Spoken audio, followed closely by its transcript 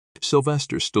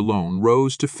Sylvester Stallone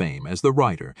rose to fame as the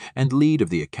writer and lead of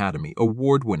the Academy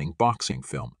Award-winning boxing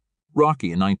film Rocky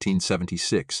in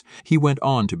 1976. He went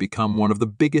on to become one of the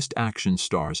biggest action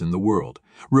stars in the world,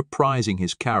 reprising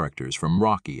his characters from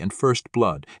Rocky and First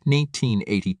Blood in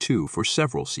 1882 for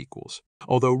several sequels.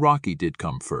 Although Rocky did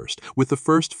come first, with the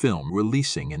first film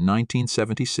releasing in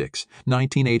 1976,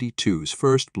 1982's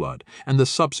First Blood and the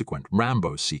subsequent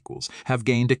Rambo sequels have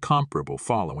gained a comparable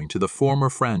following to the former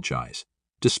franchise.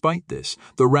 Despite this,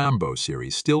 the Rambo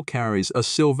series still carries a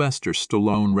Sylvester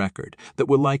Stallone record that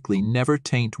will likely never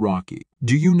taint Rocky.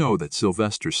 Do you know that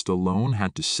Sylvester Stallone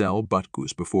had to sell butt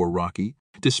goose before Rocky?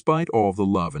 Despite all the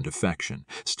love and affection,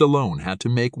 Stallone had to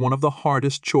make one of the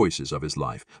hardest choices of his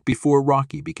life before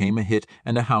Rocky became a hit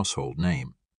and a household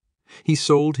name. He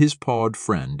sold his pawed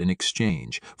friend in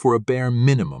exchange for a bare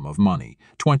minimum of money,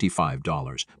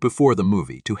 $25, before the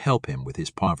movie to help him with his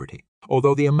poverty.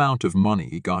 Although the amount of money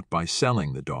he got by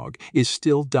selling the dog is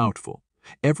still doubtful.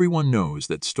 Everyone knows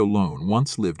that Stallone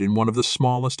once lived in one of the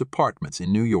smallest apartments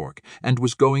in New York and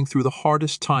was going through the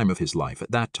hardest time of his life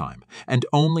at that time, and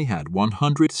only had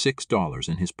 $106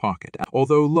 in his pocket.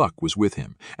 Although luck was with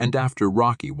him, and after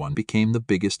Rocky 1 became the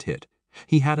biggest hit,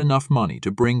 he had enough money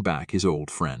to bring back his old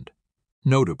friend.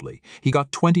 Notably, he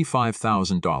got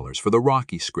 $25,000 for the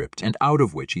Rocky script, and out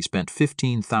of which he spent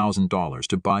 $15,000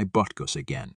 to buy Butkus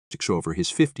again. Over his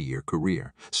 50-year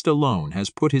career, Stallone has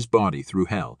put his body through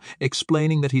hell,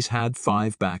 explaining that he's had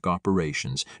 5 back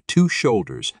operations, 2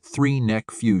 shoulders, 3 neck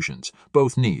fusions,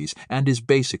 both knees, and is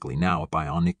basically now a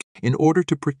bionic. In order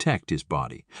to protect his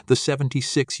body, the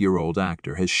 76-year-old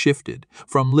actor has shifted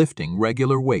from lifting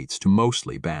regular weights to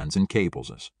mostly bands and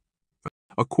cables.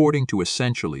 According to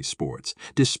Essentially Sports,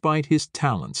 despite his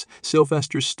talents,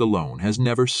 Sylvester Stallone has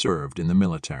never served in the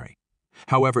military.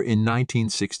 However, in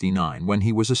 1969, when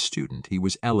he was a student, he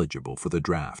was eligible for the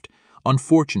draft.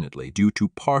 Unfortunately, due to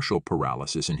partial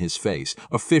paralysis in his face,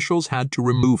 officials had to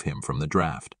remove him from the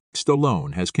draft.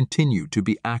 Stallone has continued to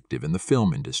be active in the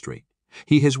film industry.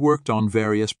 He has worked on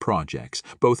various projects,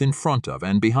 both in front of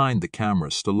and behind the camera.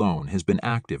 Stallone has been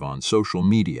active on social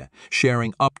media,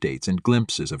 sharing updates and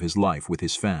glimpses of his life with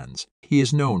his fans. He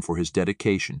is known for his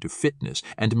dedication to fitness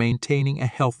and maintaining a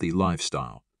healthy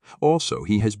lifestyle. Also,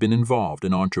 he has been involved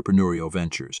in entrepreneurial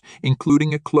ventures,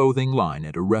 including a clothing line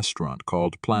at a restaurant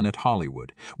called Planet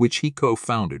Hollywood, which he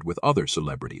co-founded with other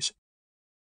celebrities.